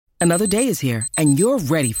Another day is here, and you're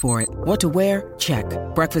ready for it. What to wear? Check.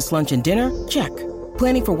 Breakfast, lunch, and dinner? Check.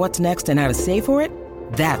 Planning for what's next and how to save for it?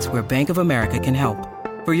 That's where Bank of America can help.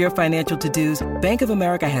 For your financial to-dos, Bank of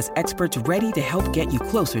America has experts ready to help get you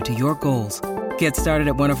closer to your goals. Get started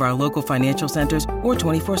at one of our local financial centers or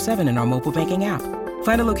 24/7 in our mobile banking app.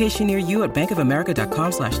 Find a location near you at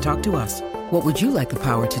bankofamerica.com/talktous. What would you like the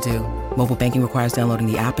power to do? Mobile banking requires downloading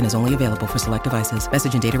the app and is only available for select devices.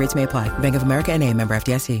 Message and data rates may apply. Bank of America N.A., member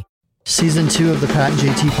FDIC. Season 2 of the Pat and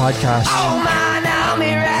JT podcast. Oh man, I'm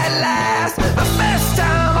here at last. The best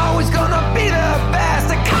time, always gonna be the best.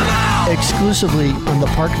 Come on! Exclusively on the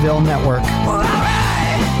Parkville Network. Well, all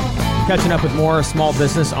right. Catching up with more small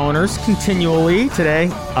business owners continually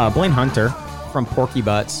today. Blaine Hunter from Porky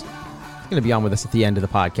Butts is going to be on with us at the end of the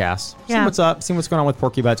podcast. See what's up, see what's going on with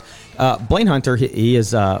Porky Butts. Blaine Hunter, he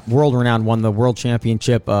is world-renowned, won the world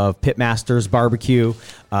championship of Pitmasters Barbecue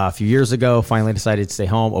a few years ago, finally decided to stay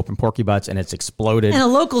home, open Porky Butts, and it's exploded. And a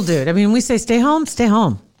local dude. I mean, we say stay home, stay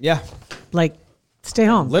home. Yeah. Like, stay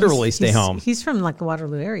home. Literally stay home. He's from like the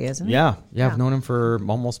Waterloo area, isn't he? Yeah. I've known him for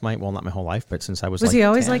almost not my whole life, but since I was he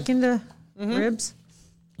always 10. like into ribs?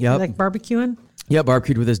 Yep. Like barbecuing? Yeah,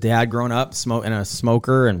 barbecued with his dad growing up, and a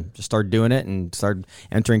smoker, and just started doing it and started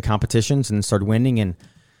entering competitions and started winning. And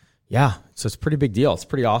yeah, so it's a pretty big deal. It's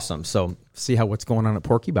pretty awesome. So see what's going on at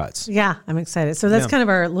Porky Butts. Yeah, I'm excited. So that's kind of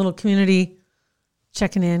our little community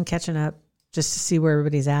checking in, catching up, just to see where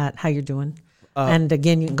everybody's at, how you're doing. And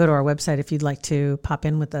again, you can go to our website if you'd like to pop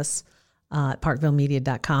in with us at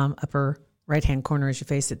parkvillemedia.com. Upper right-hand corner as you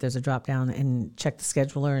face it, there's a drop down, and check the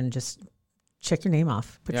scheduler and just check your name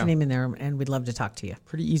off. Put your name in there, and we'd love to talk to you.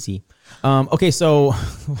 Pretty easy. Okay, so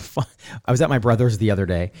I was at my brother's the other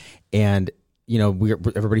day, and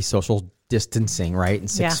everybody's social distancing, right, and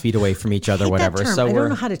 6 feet away from each other, whatever. So I don't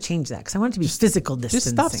know how to change that because I want it to be physical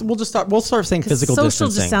distancing. We'll start saying physical social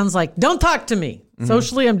distancing. Just sounds like don't talk to me. Mm-hmm.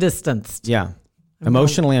 Socially, I'm distanced. Yeah,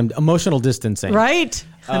 emotionally, I'm emotional distancing. Right,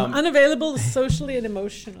 I'm unavailable socially and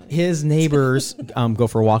emotionally. His neighbors go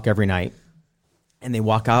for a walk every night, and they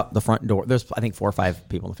walk out the front door. There's I think 4 or 5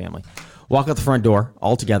 people in the family. Walk out the front door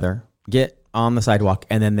all together, get on the sidewalk,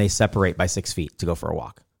 and then they separate by 6 feet to go for a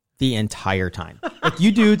walk. The entire time. Like,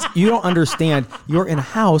 you dudes, you don't understand. You're in a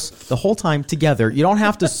house the whole time together. You don't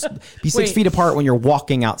have to be 6 feet apart when you're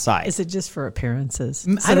walking outside. Is it just for appearances?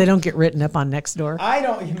 So they don't get written up on Nextdoor?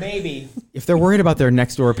 Maybe. If they're worried about their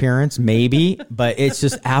next door appearance, maybe. But it's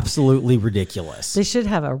just absolutely ridiculous. They should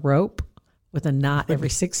have a rope with a knot every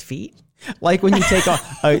 6 feet. Like when you take a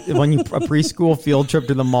preschool field trip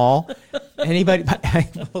to the mall. Anybody,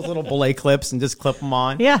 those little belay clips and just clip them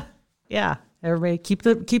on. Yeah. Everybody keep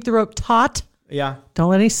the rope taut. Yeah.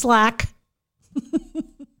 Don't let any slack.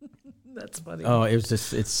 That's funny. Oh,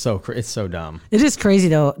 it's so dumb. It is crazy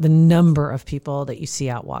though, the number of people that you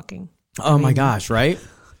see out walking. Oh my gosh, right?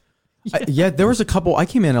 There was a couple. I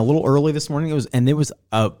came in a little early this morning. It was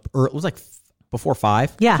like before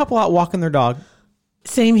 5. Yeah. A couple out walking their dog.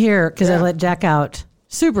 Same here, because I let Jack out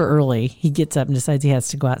super early. He gets up and decides he has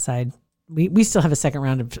to go outside. We still have a second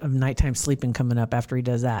round of nighttime sleeping coming up after he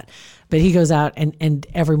does that. But he goes out, and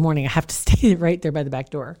every morning I have to stay right there by the back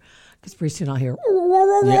door because pretty soon I'll hear.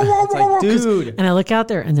 Yeah, it's like, dude. And I look out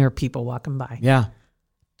there, and there are people walking by. Yeah.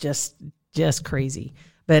 Just crazy.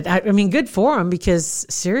 But I mean, good for them, because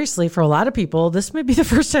seriously, for a lot of people, this may be the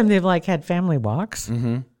first time they've had family walks.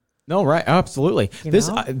 Mm-hmm. No, right. Absolutely. This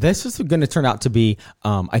is going to turn out to be,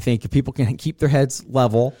 I think, if people can keep their heads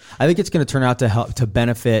level, I think it's going to turn out to help to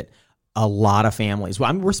benefit a lot of families.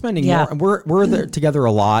 Well, we're spending more. We're there together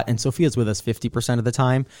a lot, and Sophia's with us 50% of the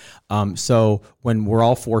time. So when we're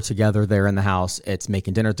all 4 together there in the house, it's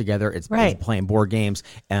making dinner together. It's playing board games,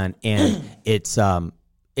 and it's and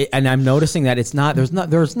I'm noticing that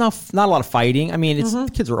there's not a lot of fighting. I mean, the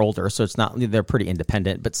kids are older, so they're pretty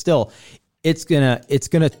independent, but still, it's gonna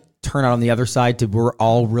turn out on the other side to we're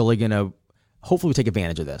all really gonna hopefully take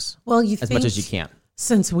advantage of this. Well, as much as you can.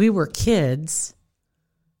 Since we were kids,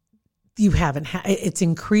 you haven't it's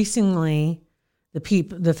increasingly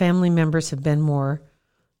the family members have been more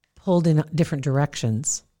pulled in different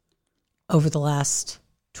directions over the last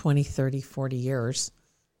 20, 30, 40 years.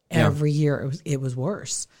 Yeah. Every year it was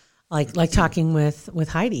worse. Like talking with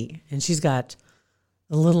Heidi, and she's got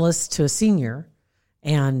the littlest to a senior,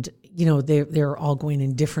 and they're all going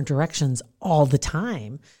in different directions all the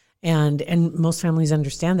time. And most families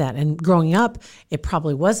understand that. And growing up, it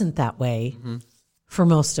probably wasn't that way for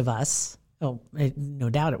most of us. Oh, no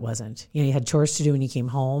doubt it wasn't. You had chores to do when you came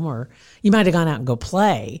home, or you might have gone out and go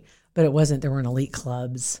play, but it wasn't. There weren't elite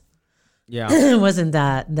clubs. Yeah. It wasn't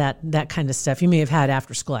that kind of stuff. You may have had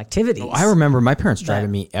after school activities. I remember my parents driving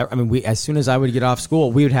me. I mean, as soon as I would get off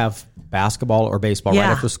school, we would have basketball or baseball right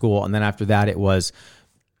after school, and then after that, it was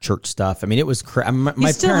church stuff. I mean, it was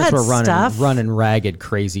my parents were running ragged,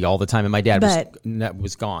 crazy all the time, and my dad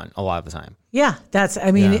was gone a lot of the time. Yeah,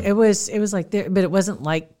 it was like there, but it wasn't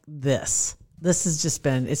like this. This has just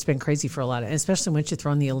it's been crazy for a lot of, especially once you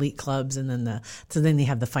throw in the elite clubs and then then they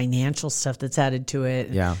have the financial stuff that's added to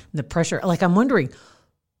it. Yeah. And the pressure. Like, I'm wondering,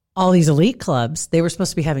 all these elite clubs, they were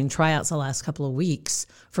supposed to be having tryouts the last couple of weeks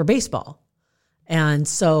for baseball. And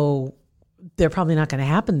so they're probably not going to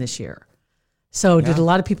happen this year. So did a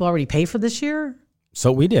lot of people already pay for this year?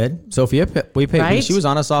 So we did. Sophia, we paid. Right? She was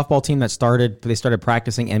on a softball team that they started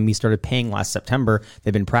practicing, and we started paying last September.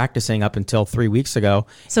 They've been practicing up until 3 weeks ago.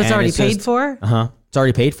 So it's already paid for? It's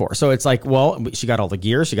already paid for. So it's like, well, she got all the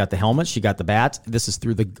gear, she got the helmets, she got the bats. This is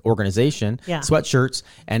through the organization, sweatshirts,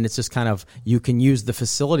 and it's just kind of, you can use the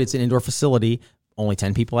facility. It's an indoor facility, only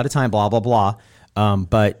 10 people at a time, blah, blah, blah.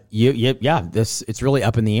 But it's really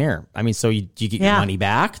up in the air. I mean, so do you get your money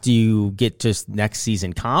back? Do you get just next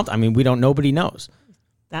season comp? I mean, nobody knows.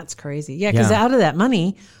 That's crazy. Yeah, because out of that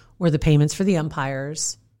money were the payments for the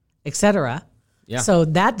umpires, et cetera. Yeah. So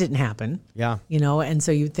that didn't happen. Yeah. And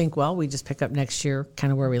so you'd think, well, we just pick up next year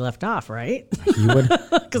kind of where we left off, right? You would.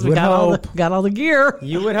 Because we got all the gear.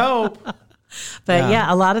 You would hope. But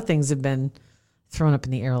a lot of things have been thrown up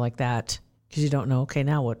in the air like that because you don't know, okay,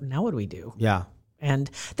 now what do we do? Yeah.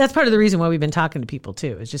 And that's part of the reason why we've been talking to people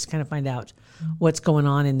too, is just kind of find out what's going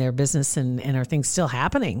on in their business and are things still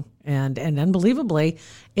happening. And unbelievably,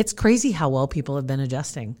 it's crazy how well people have been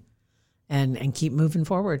adjusting and keep moving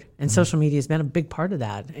forward. And social media has been a big part of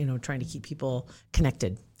that, trying to keep people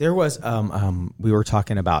connected. There was, we were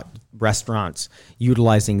talking about restaurants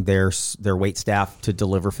utilizing their wait staff to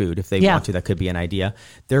deliver food if they want to. That could be an idea.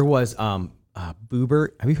 There was Boober.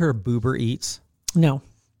 Have you heard of Boober Eats? No.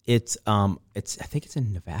 It's I think it's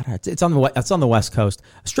in Nevada. It's on the West Coast.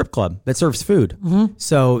 A strip club that serves food. Mm-hmm.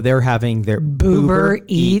 So they're having their Boober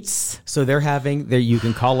Eats. So they're having you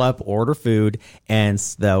can call up, order food, and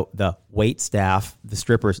the wait staff, the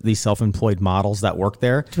strippers, these self-employed models that work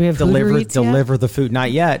there, do we have deliver the food.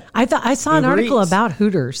 Not yet. I saw an article about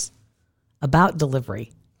Hooters about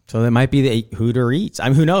delivery. So that might be the Hooter Eats. I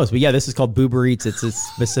mean, who knows? But yeah, this is called Boober Eats. It's a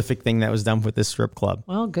specific thing that was done with this strip club.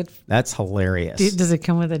 Well, good. That's hilarious. Does it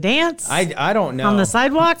come with a dance? I don't know. On the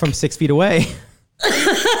sidewalk? From 6 feet away.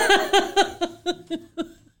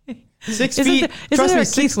 6 feet. Isn't there a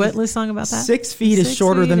Keith Whitley song about that? 6 feet is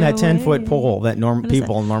shorter than that 10-foot pole that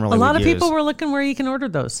people normally would use. A lot of people were looking where you can order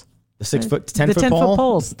those. The 10-foot pole? The 10-foot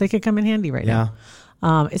poles. They could come in handy right now.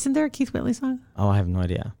 Isn't there a Keith Whitley song? Oh, I have no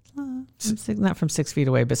idea. Not from 6 feet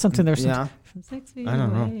away, but something there's from 6 feet away. I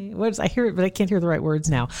don't know. I hear it, but I can't hear the right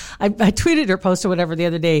words now. I tweeted or posted whatever the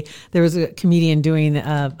other day. There was a comedian doing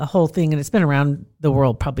a whole thing, and it's been around the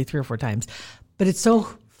world probably 3 or 4 times. But it's so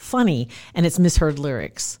funny, and it's misheard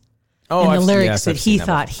lyrics. Oh, and the lyrics that he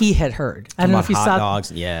thought he had heard. I don't know if you saw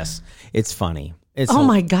dogs. Yes, it's funny.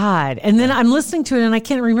 My God! And then I'm listening to it, and I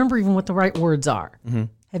can't remember even what the right words are. Mm-hmm. I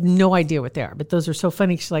have no idea what they are, but those are so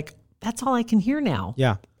funny. She's like, that's all I can hear now.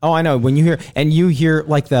 Yeah. Oh, I know. When you hear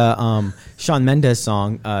like the Shawn Mendes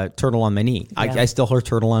song, Turtle on My Knee. Yeah. I still hear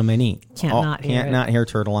Turtle on My Knee. Can't not hear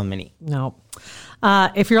Turtle on My Knee. No.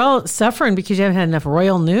 If you're all suffering because you haven't had enough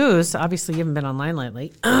royal news, obviously you haven't been online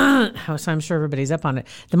lately. So I'm sure everybody's up on it.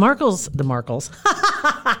 The Markles.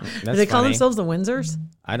 Do they call themselves the Windsors?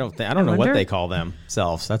 I don't know what they call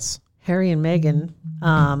themselves. That's Harry and Meghan.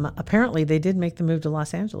 Apparently they did make the move to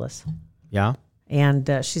Los Angeles. Yeah. And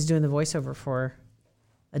she's doing the voiceover for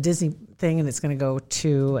a Disney thing, and it's going to go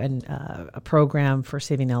to a program for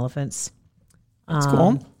saving elephants. That's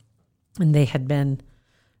cool. And they had been,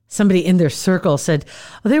 somebody in their circle said,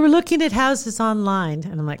 they were looking at houses online.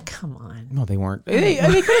 And I'm like, come on. No, they weren't.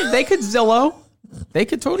 They could Zillow. They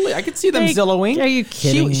could totally, I could see them Zillowing. Are you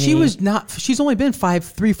kidding me? She was not, she's only been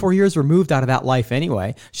 3-4 years removed out of that life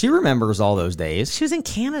anyway. She remembers all those days. She was in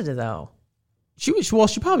Canada, though. She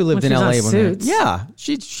probably lived in LA. Yeah.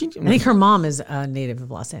 She I think her mom is a native of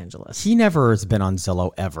Los Angeles. He never has been on Zillow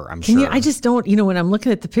ever, I'm sure. I just don't, when I'm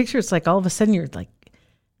looking at the picture, it's like all of a sudden you're like,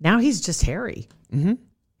 now he's just Harry. Mm-hmm.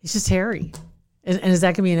 He's just Harry. And is that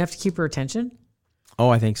going to be enough to keep her attention? Oh,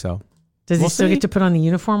 I think so. Does he still get to put on the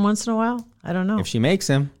uniform once in a while? I don't know. If she makes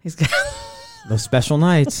him. He's got those special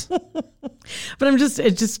nights. But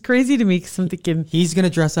it's just crazy to me because I'm thinking he's going to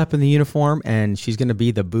dress up in the uniform and she's going to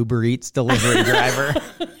be the Boober Eats delivery driver.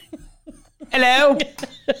 Hello.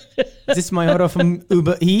 Is this my order from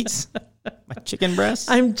Uber Eats? My chicken breast?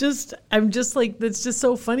 I'm just like, that's just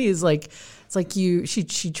so funny. Is like It's like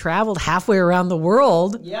she traveled halfway around the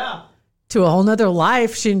world. Yeah. To a whole nother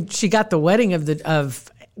life. She got the wedding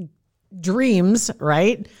of dreams,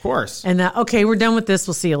 right? Of course. And okay, we're done with this.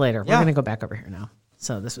 We'll see you later. Yeah. We're gonna go back over here now.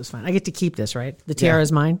 So this was fun. I get to keep this, right? The tiara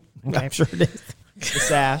is mine. Okay. I'm sure it is. The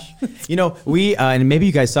sash. We and maybe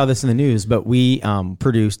you guys saw this in the news, but we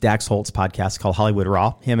produced Dax Holt's podcast called Hollywood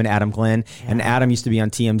Raw. Him and Adam Glenn, and Adam used to be on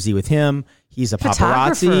TMZ with him. He's a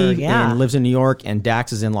paparazzi and lives in New York, and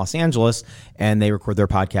Dax is in Los Angeles, and they record their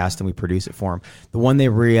podcast and we produce it for him. The one they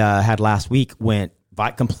had last week went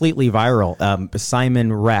completely viral.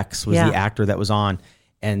 Simon Rex was the actor that was on,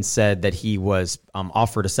 and said that he was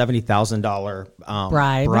offered a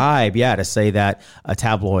 $70,000 bribe, to say that a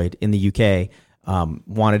tabloid in the UK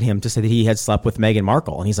wanted him to say that he had slept with Meghan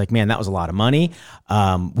Markle. And he's like, man, that was a lot of money.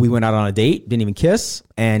 We went out on a date, didn't even kiss.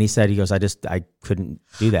 And he goes, I couldn't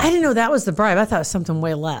do that. I didn't know that was the bribe. I thought it was something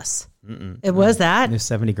way less. It was that? It was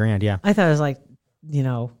 $70,000, yeah. I thought it was like,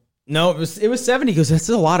 No, it was 70. He goes, that's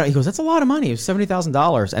a lot of money. It was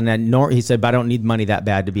 $70,000. And then he said, but I don't need money that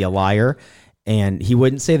bad to be a liar. And he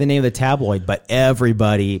wouldn't say the name of the tabloid, but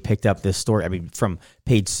everybody picked up this story. I mean, from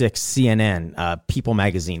Page 6, CNN, People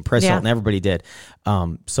Magazine, Press Hilton, everybody did.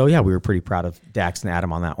 We were pretty proud of Dax and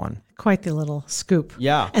Adam on that one. Quite the little scoop.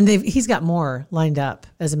 Yeah. And he's got more lined up,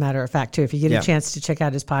 as a matter of fact, too. If you get a chance to check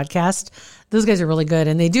out his podcast, those guys are really good.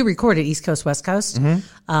 And they do record it East Coast, West Coast.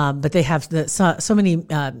 But they have so many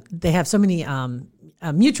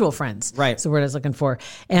mutual friends. Right. That's the word I was looking for.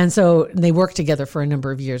 And so they work together for a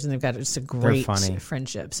number of years, and they've got just a great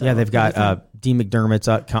friendship. So they've got Dee McDermott's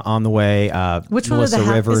on the way. Which one Melissa of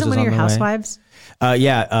the Rivers isn't one of your housewives?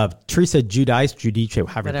 Teresa Giudice,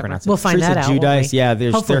 however you pronounce it. We'll find Teresa that out.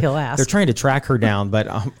 Giudice, Hopefully he'll ask. They're trying to track her down, but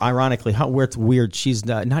ironically, where it's weird, she's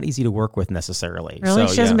not easy to work with necessarily. Really?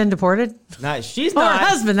 She hasn't been deported? She's not. Her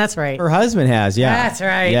husband, that's right. Her husband has, yeah. That's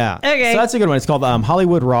right. Yeah. Okay. So that's a good one. It's called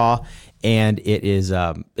Hollywood Raw, and it is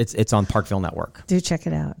it's on Parkville Network. Do check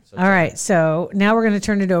it out. All right. So now we're going to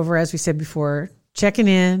turn it over, as we said before, checking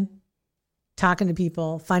in, talking to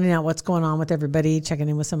people, finding out what's going on with everybody, checking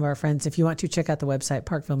in with some of our friends. If you want to, check out the website,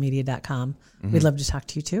 parkvillemedia.com. We'd love to talk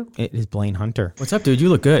to you too. It is Blaine Hunter. What's up, dude? You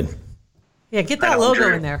look good. Yeah, get that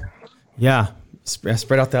logo in there. Yeah.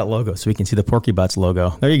 Spread out that logo so we can see the Porky Butts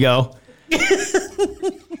logo. There you go.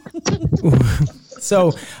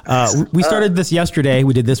 So we started this yesterday.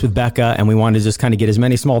 We did this with Becca, and we wanted to just kind of get as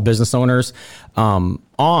many small business owners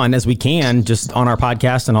on as we can, just on our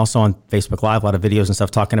podcast and also on Facebook Live, a lot of videos and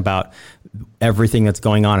stuff talking about everything that's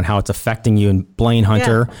going on and how it's affecting you. And Blaine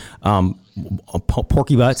Hunter,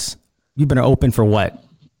 Porky Butts, you've been open for what,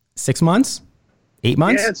 6 months? 8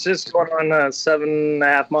 months? Yeah, it's just going on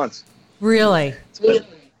 7.5 months. Really?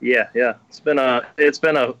 Yeah. It's been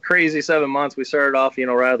a crazy 7 months. We started off, right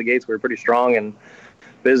out of the gates, we were pretty strong, and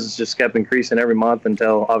business just kept increasing every month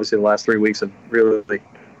until obviously the last 3 weeks have really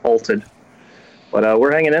halted. But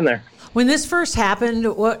we're hanging in there. When this first happened,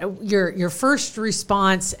 what your first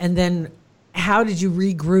response, and then how did you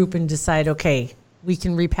regroup and decide, okay, we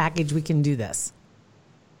can repackage, we can do this?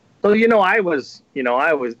 So, we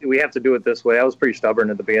have to do it this way. I was pretty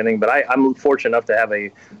stubborn at the beginning, but I'm fortunate enough to have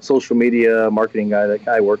a social media marketing guy that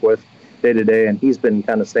I work with day to day, and he's been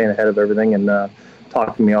kind of staying ahead of everything and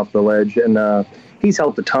talking me off the ledge. And he's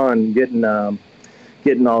helped a ton getting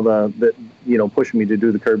all the pushing me to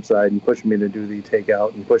do the curbside and pushing me to do the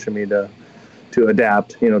takeout and pushing me to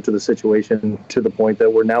adapt, to the situation, to the point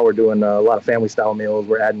that we're doing a lot of family style meals.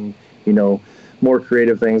 We're adding, more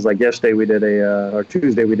creative things. Like yesterday we did or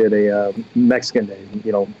Tuesday we did a Mexican day.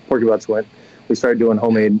 Porky Butts we started doing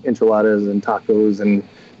homemade enchiladas and tacos and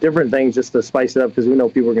different things just to spice it up, because we know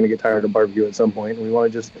people are going to get tired of barbecue at some point, and we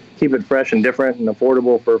want to just keep it fresh and different and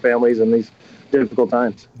affordable for families in these difficult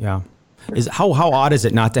times. Yeah. How odd is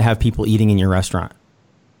it not to have people eating in your restaurant?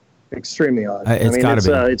 Extremely odd. It's got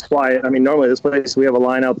to be. It's quiet. Normally this place, we have a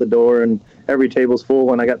line out the door and every table's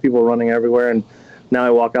full and I got people running everywhere, and now I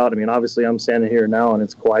walk out. Obviously I'm standing here now and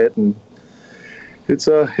it's quiet and it's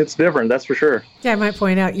different. That's for sure. Yeah. I might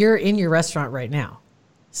point out you're in your restaurant right now.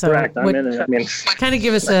 So correct. I'm in it. Kind of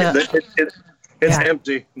give us a. It's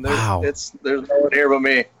empty. Wow. There's no one here but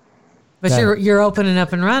me. But you're opening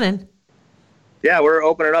up and running. Yeah, we're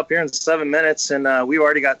opening it up here in 7 minutes, and we've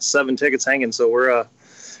already got 7 tickets hanging. So we're,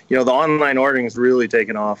 the online ordering is really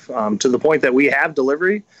taking off to the point that we have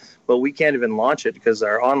delivery, but we can't even launch it because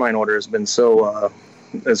our online order has been so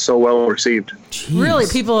well received. Jeez. Really,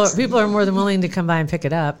 people are more than willing to come by and pick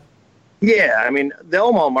it up. Yeah, the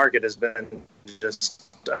Omaha market has been just.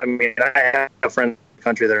 I have a friend in the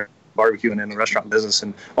country that are barbecuing in the restaurant business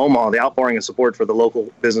in Omaha. The outpouring of support for the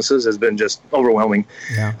local businesses has been just overwhelming.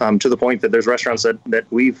 Yeah. To the point that there's restaurants that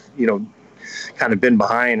we've kind of been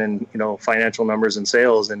behind in, financial numbers and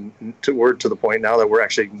sales. And we're to the point now that we're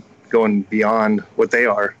actually going beyond what they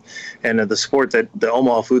are. And the support that the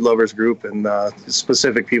Omaha Food Lovers Group and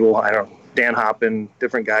specific people, Dan Hoppin,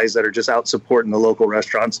 different guys that are just out supporting the local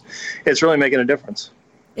restaurants, it's really making a difference.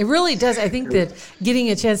 It really does. I think that getting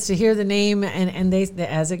a chance to hear the name and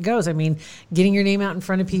as it goes, I mean, getting your name out in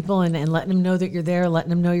front of people and letting them know that you're there, letting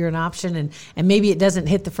them know you're an option. And maybe it doesn't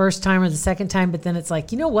hit the first time or the second time, but then it's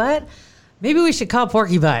like, you know what? Maybe we should call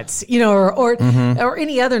Porky Butts, or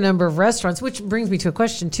any other number of restaurants, which brings me to a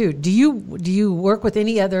question too. Do you work with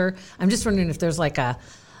any other, I'm just wondering if there's like a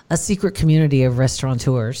secret community of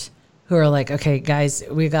restaurateurs who are like, okay, guys,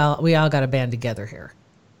 we all got to band together here.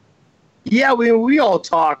 Yeah, we all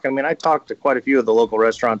talk. I mean, I talk to quite a few of the local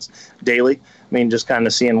restaurants daily. I mean, just kind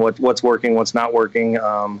of seeing what's working, what's not working,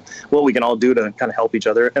 what we can all do to kind of help each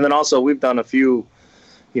other. And then also we've done a few,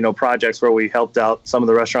 projects where we helped out some of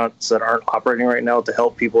the restaurants that aren't operating right now to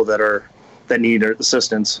help people that need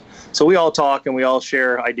assistance. So we all talk and we all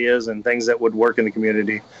share ideas and things that would work in the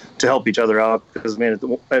community to help each other out, because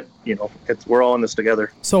we're all in this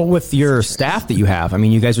together. So with your staff that you have, I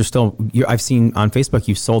mean, you guys are still, I've seen on Facebook,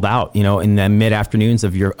 you've sold out, in the mid afternoons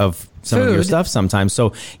of some of your stuff sometimes.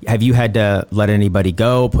 So have you had to let anybody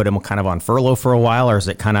go, put them kind of on furlough for a while, or is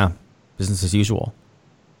it kind of business as usual?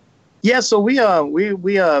 Yeah, so we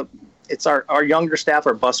it's our younger staff,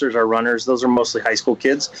 our busters, our runners. Those are mostly high school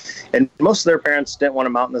kids, and most of their parents didn't want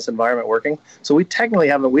them out in this environment working. So we technically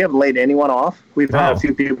haven't laid anyone off. We've had a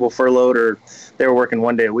few people furloughed, or they were working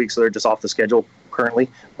 1 day a week, so they're just off the schedule currently,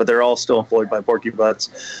 but they're all still employed by Porky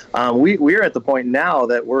Butts. We are at the point now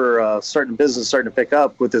that we're starting to pick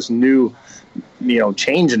up with this new,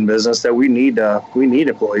 change in business, that we need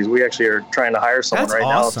employees. We actually are trying to hire someone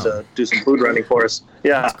now to do some food running for us.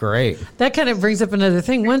 Yeah, that's great. That kind of brings up another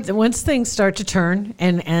thing. Once things start to turn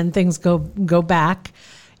and things go back,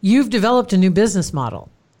 you've developed a new business model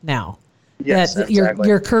now. Yes, exactly.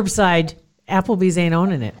 Your curbside. Applebee's ain't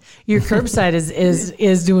owning it. Your curbside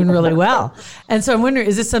is doing really well, and so I'm wondering,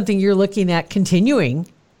 is this something you're looking at continuing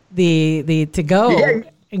the to go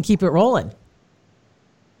and keep it rolling?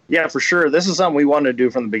 Yeah, for sure. This is something we wanted to do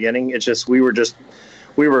from the beginning. It's just we were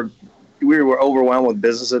overwhelmed with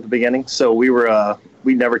business at the beginning, so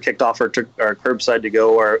we never kicked off our curbside to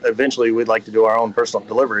go, or eventually we'd like to do our own personal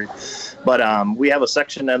delivery. But we have a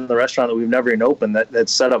section in the restaurant that we've never even opened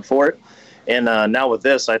that's set up for it. And now with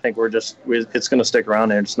this, I think it's going to stick around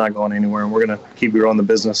there. It's not going anywhere, and we're going to keep growing the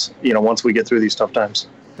business, once we get through these tough times.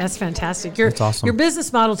 That's fantastic. That's awesome. Your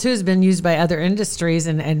business model too has been used by other industries,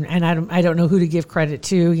 and I don't know who to give credit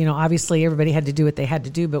to. Obviously everybody had to do what they had to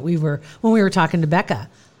do, but when we were talking to Becca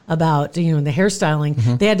about the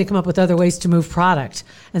hairstyling, they had to come up with other ways to move product,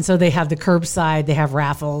 and so they have the curbside, they have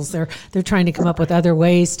raffles. They're trying to come up with other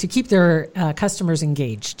ways to keep their customers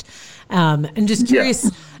engaged. And just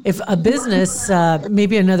curious if a business,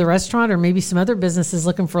 maybe another restaurant or maybe some other business is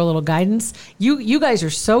looking for a little guidance. You guys are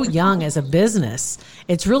so young as a business.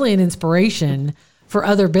 It's really an inspiration for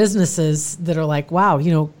other businesses that are like, wow,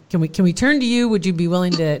 can we turn to you? Would you be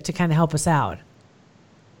willing to kind of help us out?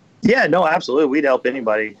 Yeah, no, absolutely. We'd help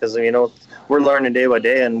anybody, because we're learning day by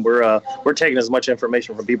day, and we're taking as much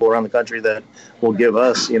information from people around the country that will give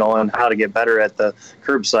us, on how to get better at the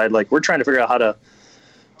curbside. Like, we're trying to figure out how to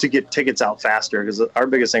get tickets out faster, because our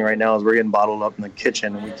biggest thing right now is we're getting bottled up in the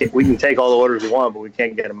kitchen, and we can take all the orders we want, but we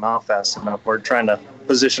can't get them out fast enough. We're trying to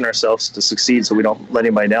position ourselves to succeed so we don't let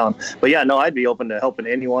anybody down. But yeah, no, I'd be open to helping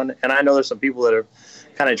anyone, and I know there's some people that are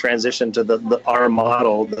kind of transitioned to our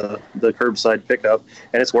model, the curbside pickup,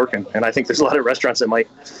 and it's working. And I think there's a lot of restaurants that might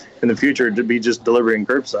in the future to be just delivering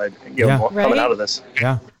curbside, coming out of this.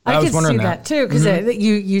 Yeah. I could see that too, because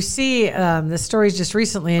you see the stories just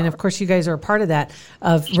recently, and of course you guys are a part of that,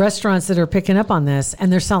 of restaurants that are picking up on this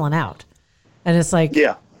and they're selling out, and it's like,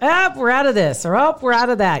 we're out of this, or we're out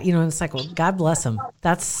of that, and it's like, well, God bless them.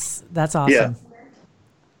 That's awesome. Yeah.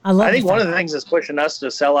 I think one of the things that's pushing us to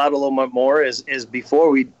sell out a little bit more is before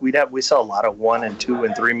we sell a lot of 1 and 2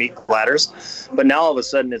 and 3 meat platters, but now all of a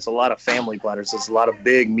sudden it's a lot of family platters. It's a lot of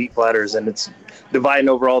big meat platters, and it's dividing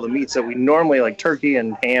over all the meats that we normally, like turkey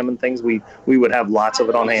and ham and things, we would have lots of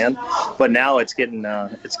it on hand, but now it's getting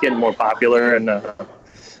more popular, and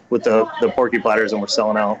with the Porky platters, and we're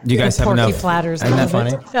selling out. Do you guys have Porky enough? Platters. Isn't that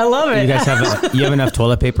funny? I love it. You guys have enough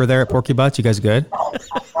toilet paper there at Porky Butts? You guys good?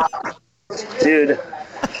 Dude,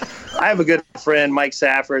 I have a good friend, Mike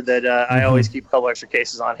Safford, that I always keep a couple extra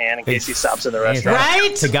cases on hand in case he stops in the restaurant.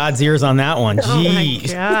 Right? To God's ears on that one. Oh my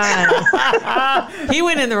Jeez. God. He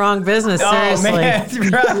went in the wrong business, seriously. Oh, man,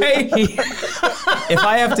 that's right. If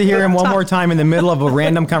I have to hear him one more time in the middle of a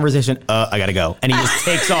random conversation, I gotta go, and he just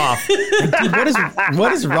takes off. Like, dude,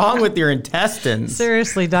 what is wrong with your intestines?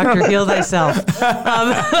 Seriously, doctor, heal thyself.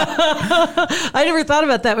 I never thought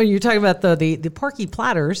about that when you were talking about the porky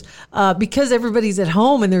platters, because everybody's at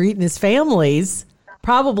home and they're eating as families,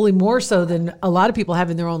 probably more so than a lot of people have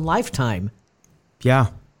in their own lifetime. Yeah.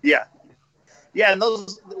 Yeah. Yeah, and a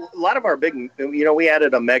lot of our big, we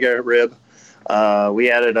added a mega rib. We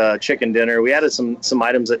added a chicken dinner. We added some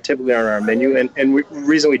items that typically aren't on our menu. And the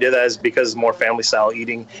reason we did that is because more family style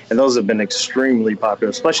eating. And those have been extremely popular,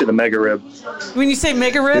 especially the mega rib. When you say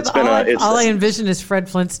mega rib, all I envision is Fred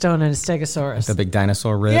Flintstone and a Stegosaurus. The big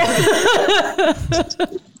dinosaur rib. Yeah.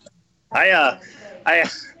 I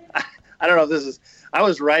don't know if this is, I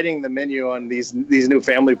was writing the menu on these new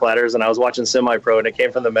family platters, and I was watching Semi Pro, and it came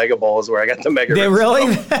from the Mega Bowls where I got the Mega They ribs. really?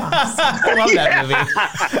 I love that movie.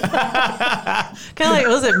 Kind of like,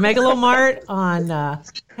 was it Megalomart on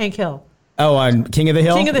Hank Hill? Oh, on King of the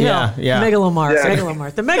Hill? King of the Hill. Yeah. Megalomart. Yeah.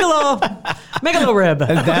 Megalomart. The Megalo rib.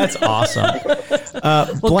 That's awesome. Well,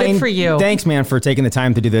 Blaine, good for you. Thanks, man, for taking the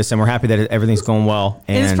time to do this, and we're happy that everything's going well.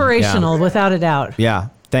 And, Inspirational, without a doubt. Yeah.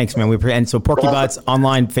 Thanks, man. And so Porky Butts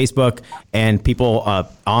online, Facebook, and people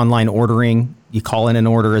online ordering. You call in an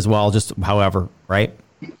order as well, just however, right?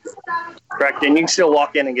 Correct. And you can still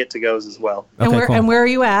walk in and get to-goes as well. Okay, cool. And where are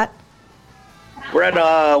you at? We're at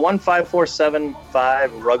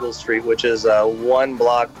 15475 Ruggles Street, which is one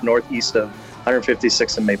block northeast of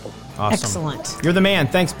 156th and Maple. Awesome. Excellent. You're the man.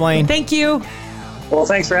 Thanks, Blaine. Thank you. Well,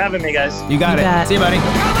 thanks for having me, guys. You got You it. bet. See you, buddy.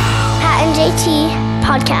 Pat and JT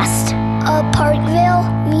Podcast, a Parkville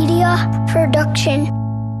Media Production.